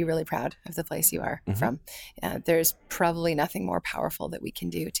is to be really proud of the place you are from. There's probably nothing more powerful that we can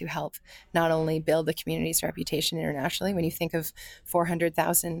do to help not only build the community's reputation internationally. When you think of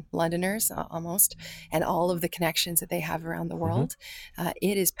 400,000 Londoners almost, and all of the connections that they have around the world,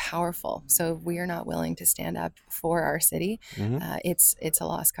 it is powerful. So if we are not willing to stand up for our city, it's a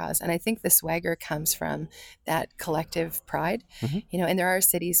lost cause. And I think the swagger comes from that collective pride, and there are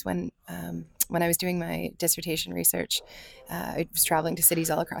cities when when I was doing my dissertation research, I was traveling to cities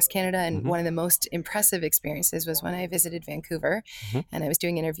all across Canada, and one of the most impressive experiences was when I visited Vancouver, and I was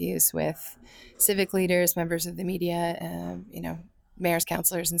doing interviews with civic leaders, members of the media, mayors,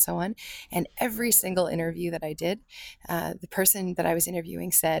 councillors, and so on. And every single interview that I did, the person that I was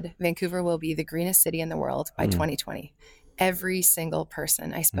interviewing said, Vancouver will be the greenest city in the world by 2020. Every single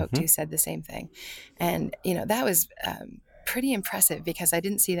person I spoke to said the same thing. And, that was pretty impressive because I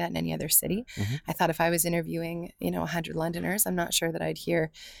didn't see that in any other city. I thought if I was interviewing, 100 Londoners, I'm not sure that I'd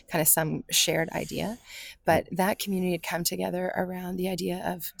hear kind of some shared idea. But that community had come together around the idea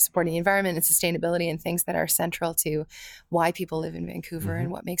of supporting the environment and sustainability and things that are central to why people live in Vancouver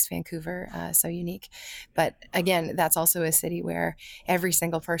and what makes Vancouver so unique. But again, that's also a city where every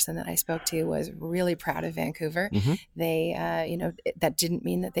single person that I spoke to was really proud of Vancouver. They, that didn't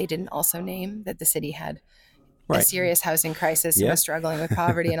mean that they didn't also name that the city had a serious housing crisis and was struggling with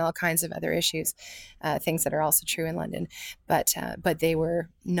poverty and all kinds of other issues, things that are also true in London. But they were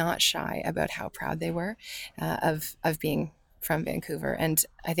not shy about how proud they were of being from Vancouver. And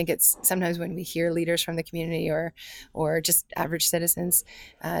I think it's sometimes when we hear leaders from the community or just average citizens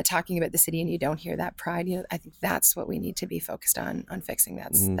talking about the city and you don't hear that pride, I think that's what we need to be focused on fixing.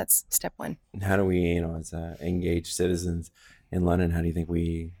 That's step one. And how do we, as engaged citizens in London, how do you think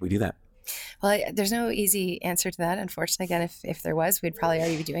we do that? Well, there's no easy answer to that. Unfortunately, again, if there was, we'd probably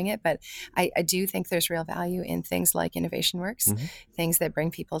already be doing it. But I do think there's real value in things like Innovation Works, things that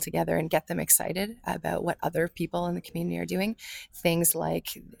bring people together and get them excited about what other people in the community are doing. Things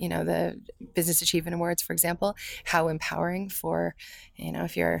like, the Business Achievement Awards, for example, how empowering for,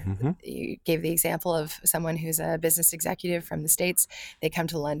 if you gave the example of someone who's a business executive from the States, they come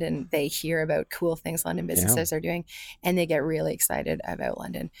to London, they hear about cool things London businesses are doing, and they get really excited about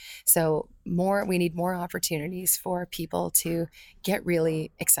London. So we need more opportunities for people to get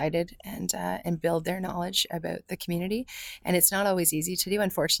really excited and build their knowledge about the community. And it's not always easy to do.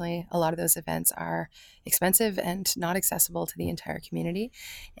 Unfortunately, a lot of those events are expensive and not accessible to the entire community.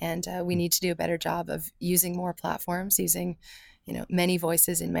 And we need to do a better job of using more platforms, using many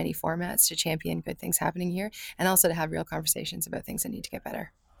voices in many formats to champion good things happening here, and also to have real conversations about things that need to get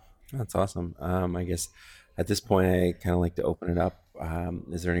better. That's awesome. I guess at this point, I kind of like to open it up.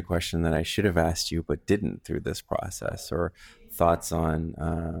 Is there any question that I should have asked you but didn't through this process, or thoughts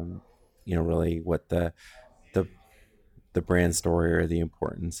on, really what the brand story or the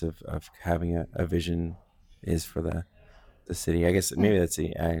importance of having a vision is for the city? I guess maybe that's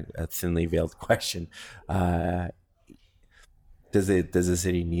a thinly veiled question. Does the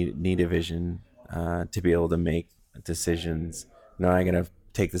city need a vision to be able to make decisions? No, I'm going to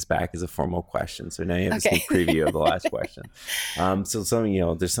take this back as a formal question. So now you have a sneak preview of the last question.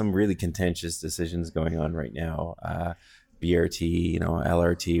 So there's some really contentious decisions going on right now. BRT,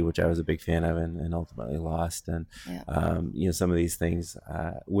 LRT, which I was a big fan of and ultimately lost. And, some of these things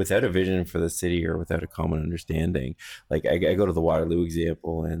without a vision for the city or without a common understanding. Like I go to the Waterloo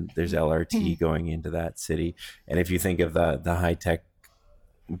example, and there's LRT going into that city. And if you think of the high-tech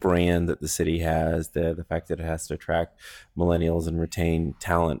brand that the city has, the fact that it has to attract millennials and retain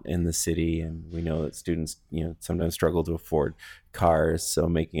talent in the city, and we know that students sometimes struggle to afford cars, so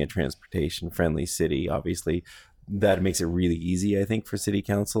making a transportation friendly city, obviously that makes it really easy, I think, for city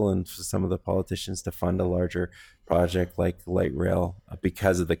council and for some of the politicians to fund a larger project like light rail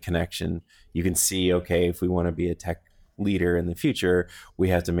because of the connection. You can see, okay, if we want to be a tech leader in the future, we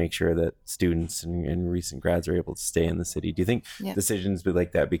have to make sure that students and recent grads are able to stay in the city. Do you think decisions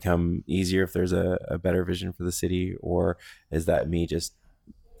like that become easier if there's a better vision for the city, or is that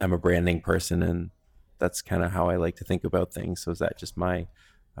I'm a branding person and that's kind of how I like to think about things? So is that just my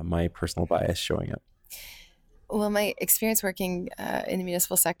personal bias showing up? Well, my experience working in the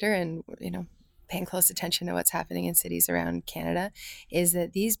municipal sector and paying close attention to what's happening in cities around Canada is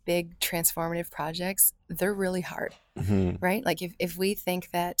that these big transformative projects, they're really hard, right? Like if we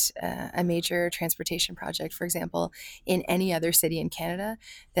think that a major transportation project, for example, in any other city in Canada,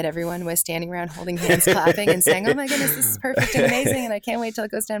 that everyone was standing around holding hands, clapping and saying, oh my goodness, this is perfect and amazing, and I can't wait till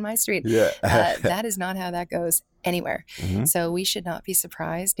it goes down my street. That is not how that goes anywhere. So we should not be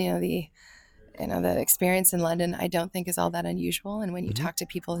surprised. The experience in London, I don't think is all that unusual. And when you talk to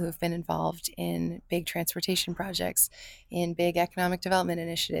people who have been involved in big transportation projects, in big economic development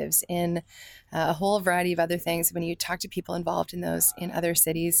initiatives, in a whole variety of other things, when you talk to people involved in those in other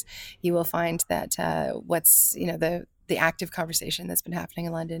cities, you will find that the the active conversation that's been happening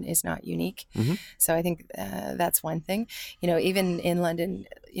in London is not unique. Mhm. So I think that's one thing. Even in London,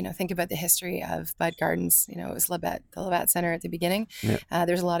 think about the history of Bud Gardens. It was the Labatt Center at the beginning. Yeah.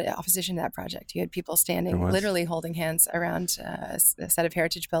 There's a lot of opposition to that project. You had people standing, There was. literally holding hands around a set of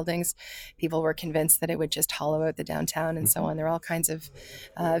heritage buildings. People were convinced that it would just hollow out the downtown and so on. There were all kinds of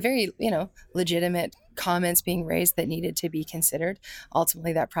very, legitimate comments being raised that needed to be considered.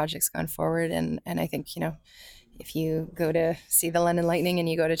 Ultimately, that project's gone forward. And I think, if you go to see the London Lightning and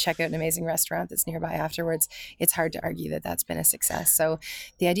you go to check out an amazing restaurant that's nearby afterwards, it's hard to argue that that's been a success. So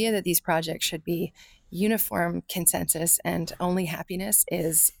the idea that these projects should be uniform consensus and only happiness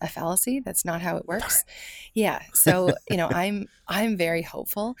is a fallacy. That's not how it works. Yeah. So, I'm very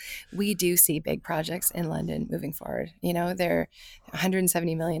hopeful. We do see big projects in London moving forward. There are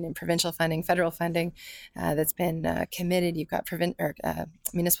 170 million in provincial funding, federal funding that's been committed. You've got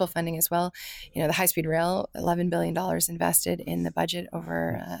municipal funding as well. The high-speed rail, $11 billion invested in the budget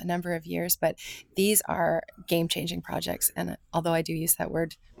over a number of years. But these are game-changing projects. And although I do use that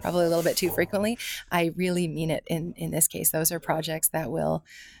word probably a little bit too frequently, I really mean it in this case. Those are projects that will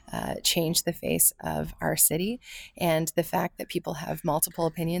change the face of our city. And the fact that people have multiple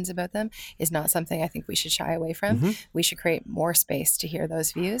opinions about them is not something I think we should shy away from. Mm-hmm. We should create more space to hear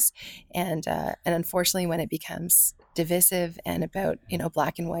those views. And unfortunately, when it becomes divisive and about,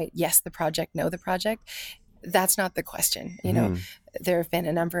 black and white, yes, the project, no, the project, that's not the question. There have been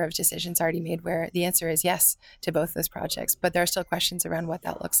a number of decisions already made where the answer is yes to both those projects, but there are still questions around what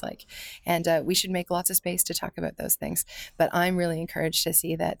that looks like. And we should make lots of space to talk about those things. But I'm really encouraged to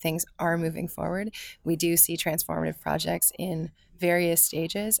see that things are moving forward. We do see transformative projects in various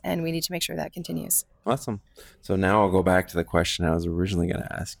stages, and we need to make sure that continues. Awesome. So now I'll go back to the question I was originally going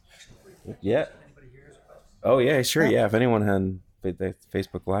to ask. Yeah. Oh, yeah, sure. Yeah. If anyone on the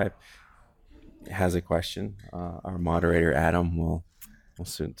Facebook Live has a question, our moderator Adam will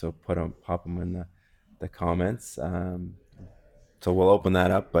soon pop them in the comments. So we'll open that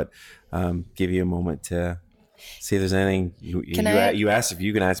up, but give you a moment to see if there's anything you asked if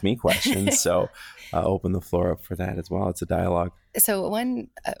you can ask me questions. So open the floor up for that as well. It's a dialogue. So one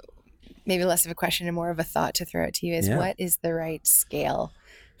maybe less of a question and more of a thought to throw out to you is what is the right scale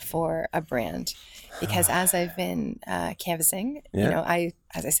for a brand? Because as I've been canvassing,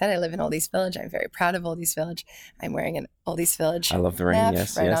 as I said, I live in Oldies Village. I'm very proud of Oldies Village. I'm wearing an Oldies Village I love the ring,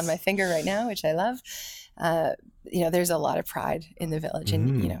 yes, on my finger right now, which I love. There's a lot of pride in the village,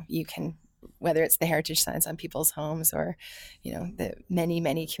 and you can, whether it's the heritage signs on people's homes or the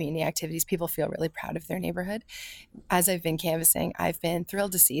many community activities, people feel really proud of their neighborhood. As I've been canvassing, I've been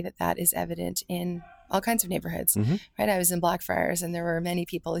thrilled to see that is evident in all kinds of neighborhoods, right? I was in Blackfriars, and there were many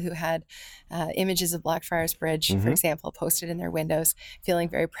people who had images of Blackfriars Bridge, for example, posted in their windows, feeling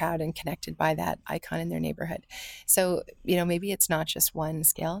very proud and connected by that icon in their neighborhood. So, maybe it's not just one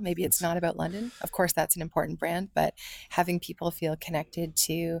scale. Maybe it's not about London. Of course, that's an important brand, but having people feel connected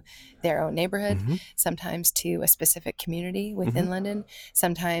to their own neighborhood, sometimes to a specific community within London,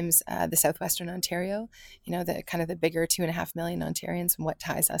 sometimes the Southwestern Ontario, the kind of the bigger 2.5 million Ontarians and what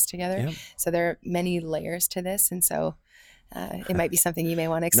ties us together. Yep. So there are many layers to this, and so it might be something you may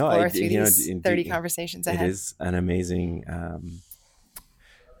want to explore through these 30 conversations ahead. It is an amazing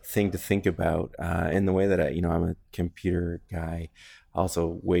thing to think about in the way that I'm a computer guy,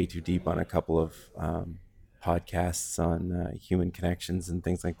 also way too deep on a couple of podcasts on human connections and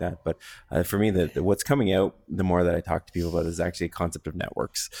things like that. But for me, what's coming out the more that I talk to people about is actually a concept of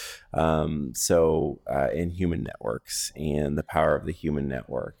networks. In human networks and the power of the human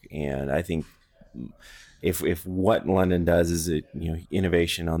network. And I think if what London does is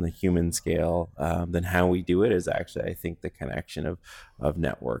innovation on the human scale, then how we do it is actually, I think, the connection of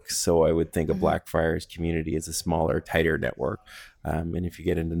networks. So I would think of Blackfriars community as a smaller, tighter network. And if you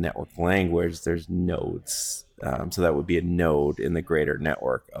get into network language, there's nodes. So that would be a node in the greater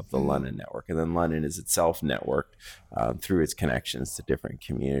network of the London network. And then London is itself networked through its connections to different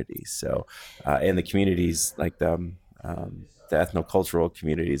communities. So, and the communities like the ethnocultural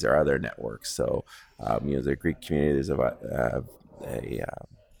communities are other networks. So, the Greek community, there's a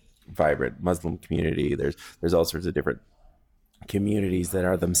vibrant Muslim community. There's all sorts of different communities that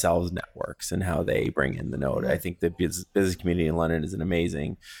are themselves networks and how they bring in the node. I think the business community in London is an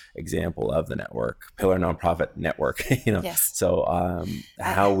amazing example of the network, pillar nonprofit network. Yes. So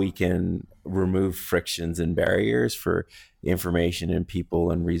how we can remove frictions and barriers for information and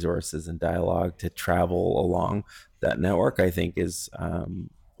people and resources and dialogue to travel along that network, I think is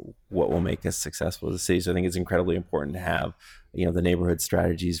what will make us successful as a city. So I think it's incredibly important to have, the neighborhood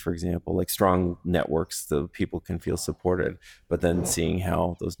strategies, for example, like strong networks so people can feel supported, but then seeing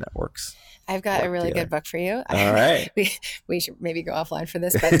how those networks. I've got a really good book for you. All right. we should maybe go offline for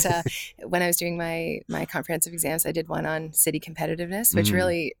this, but when I was doing my comprehensive exams, I did one on city competitiveness, which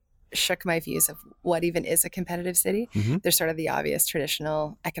really shook my views of what even is a competitive city. There's sort of the obvious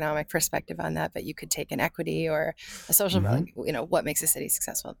traditional economic perspective on that, but you could take an equity or a social, what makes a city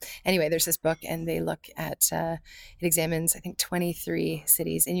successful. Anyway, there's this book and they look at, it examines, I think 23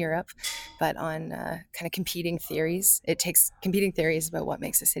 cities in Europe, but on kind of competing theories. It takes competing theories about what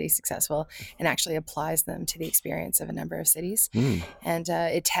makes a city successful and actually applies them to the experience of a number of cities. And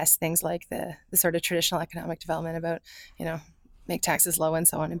it tests things like the sort of traditional economic development about, make taxes low and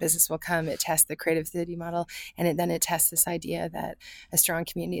so on, and business will come. It tests the creative city model, and then it tests this idea that a strong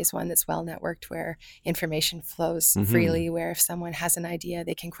community is one that's well networked, where information flows freely, where if someone has an idea,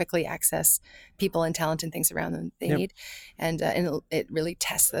 they can quickly access people and talent and things around them they need, and it really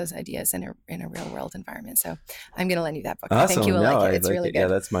tests those ideas in a real world environment. So I'm going to lend you that book. Awesome. I think you will like it. It's really good. Yeah,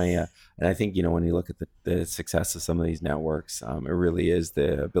 that's my and I think when you look at the success of some of these networks, it really is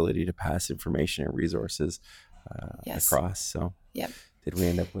the ability to pass information and resources across. So did we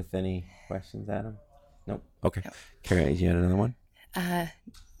end up with any questions, Adam? Nope. Okay. No. Carrie, you had another one?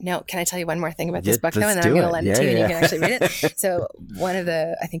 No. Can I tell you one more thing about this book, though? And then I'm going to lend it to you and you can actually read it. So one of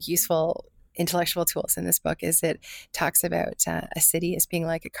the, I think, useful intellectual tools in this book is it talks about a city as being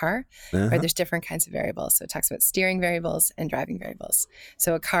like a car, where there's different kinds of variables. So it talks about steering variables and driving variables.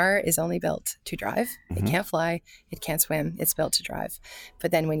 So a car is only built to drive. It can't fly. It can't swim. It's built to drive.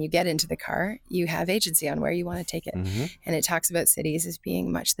 But then when you get into the car, you have agency on where you want to take it. And it talks about cities as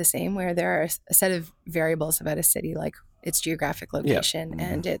being much the same, where there are a set of variables about a city, like its geographic location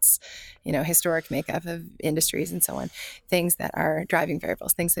and its, historic makeup of industries and so on, things that are driving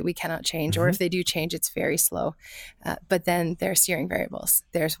variables, things that we cannot change, or if they do change, it's very slow. But then there's steering variables.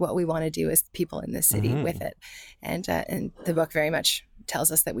 There's what we want to do as people in the city with it. And the book very much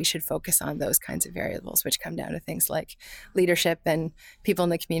tells us that we should focus on those kinds of variables, which come down to things like leadership and people in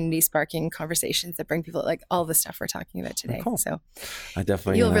the community sparking conversations that bring people, like all the stuff we're talking about today. Cool. So I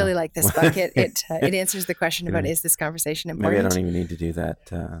definitely you'll really like this book. It answers the question about, is this conversation important? Maybe I don't even need to do that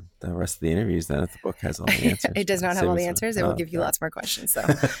the rest of the interviews then, if the book has all the answers. It does not have all the answers. It will give you lots more questions, so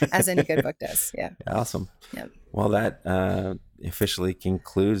as any good book does. Yeah. Awesome. Yep. Well, that officially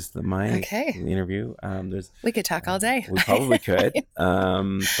concludes my interview. We could talk all day. We probably could.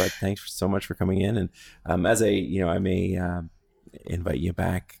 But thanks so much for coming in. And as I may invite you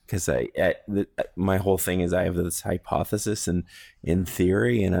back, because my whole thing is I have this hypothesis in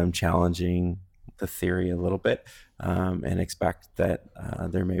theory, and I'm challenging the theory a little bit, and expect that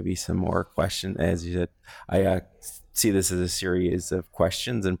there may be some more questions. As you said, I see this as a series of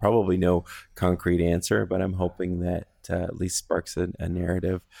questions and probably no concrete answer, but I'm hoping that at least sparks a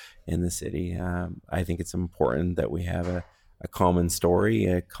narrative in the city. I think it's important that we have a common story,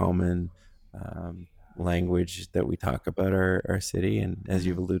 a common language that we talk about our city. And as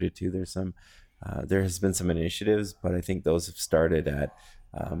you've alluded to, there has been some initiatives, but I think those have started at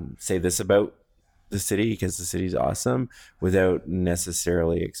say this about the city because the city's awesome, without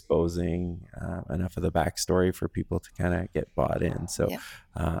necessarily exposing enough of the backstory for people to kind of get bought in. So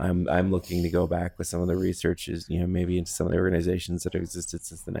I'm looking to go back with some of the researches, maybe into some of the organizations that have existed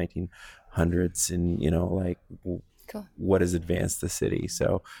since the 1900s, and what has advanced the city.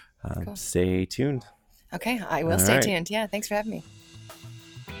 So stay tuned. Okay, I will stay tuned. Yeah, thanks for having me.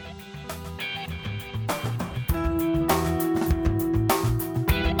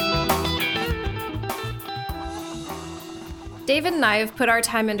 David and I have put our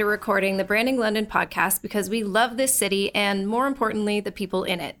time into recording the Branding London podcast because we love this city and, more importantly, the people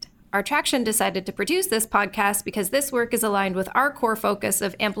in it. Our Traction decided to produce this podcast because this work is aligned with our core focus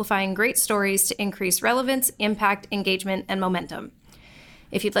of amplifying great stories to increase relevance, impact, engagement, and momentum.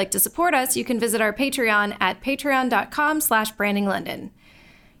 If you'd like to support us, you can visit our Patreon at patreon.com/brandinglondon.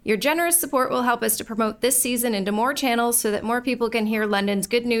 Your generous support will help us to promote this season into more channels so that more people can hear London's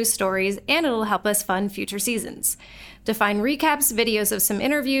good news stories, and it'll help us fund future seasons. To find recaps, videos of some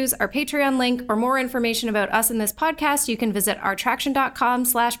interviews, our Patreon link, or more information about us in this podcast, you can visit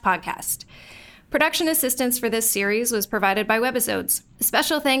ourtraction.com/podcast. Production assistance for this series was provided by Webisodes.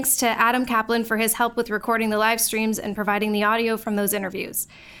 Special thanks to Adam Kaplan for his help with recording the live streams and providing the audio from those interviews.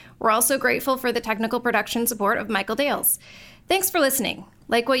 We're also grateful for the technical production support of Michael Dales. Thanks for listening.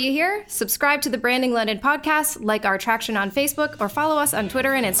 Like what you hear? Subscribe to the Branding London podcast, like our Traction on Facebook, or follow us on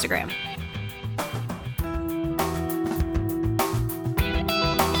Twitter and Instagram.